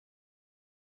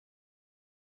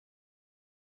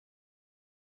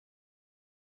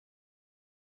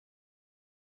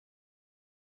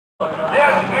This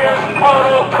is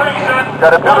total treason.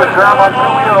 Got a build a drum on the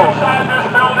wheels.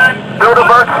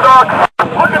 Bilderberg sucks.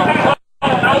 Look at these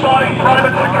nobody private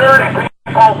security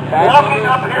people walking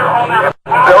up here on their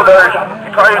Builder, you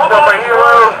call yourself a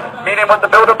hero, meeting with the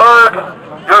Bilderberg.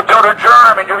 You're a builder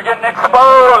germ and you're getting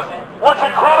exposed. What's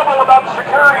incredible about the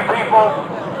security people,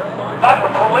 not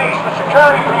the police, the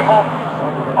security people,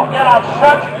 get on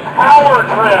such power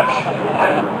trips,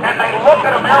 and they look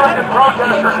at American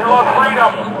protesters who love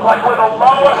freedom like we're the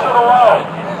lowest of the low.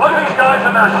 Look at these guys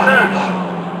in their suits.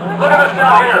 Look at this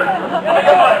down here.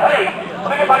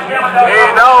 Let me get my camera down here.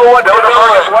 You know what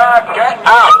Bilderberg is whack. Get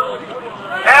out.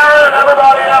 Aaron and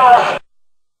everybody else.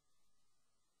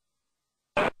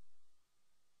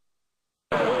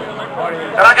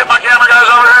 Can I get my camera guys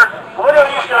over here? Look at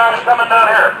these guys coming down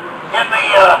here in the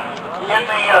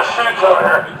suits over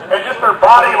here. And just their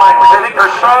body language. I think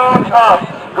they're so tough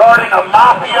guarding a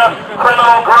mafia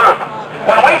criminal group.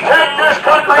 When we take this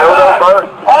country back,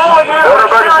 all of you with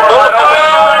the new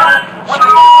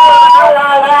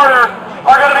world order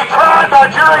are going to be tried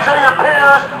by juries of your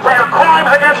peers for your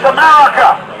crimes against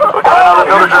America. All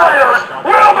of you traitors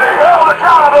will be held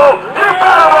accountable. You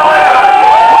better believe it.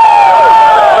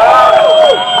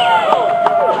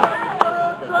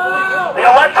 The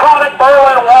electronic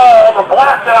Berlin Wall, the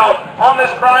blackout on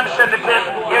this crime syndicate,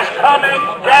 is coming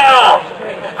down.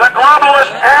 The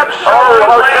globalists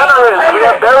absolutely we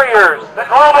have barriers. The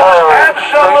globalists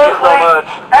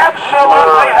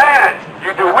absolutely had.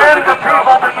 When the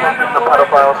people begin to the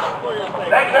pedophiles.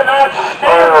 They cannot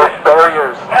stand it.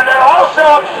 Barriers. And they're also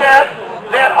upset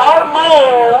that our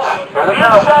moles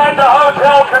inside the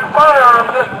hotel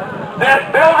confirmed that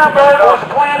Bilderberg was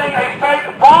planning a fake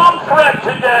bomb threat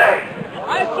today.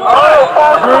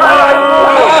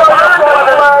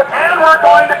 And we're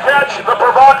going to catch the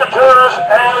provocateurs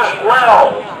as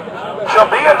well. So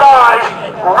be advised,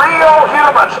 real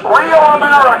humans, real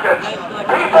Americans,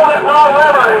 people that love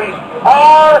liberty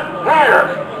are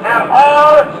here and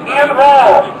are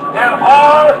involved and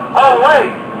are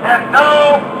awake and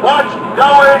know what's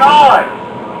going on.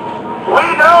 We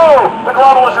know the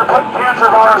globalists are putting cancer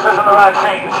viruses in the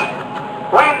vaccines.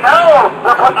 We know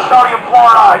they're putting sodium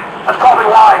fluoride. That's probably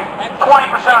why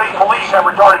 20% of these police have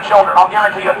retarded children. I'll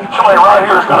guarantee you somebody right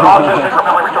here has got an autistic or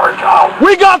mentally retarded child.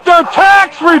 We got their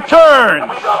tax returns!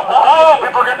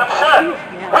 People are getting upset.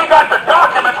 We got the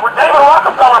documents where David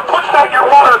Rockefeller puts that in your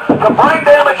water to brain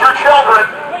damage your children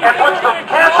and puts the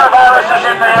cancer viruses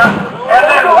in there, and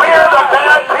then we're the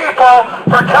bad people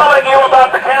for telling you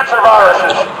about the cancer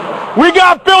viruses. We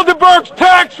got Bilderberg's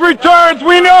tax returns.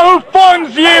 We know who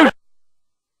funds you,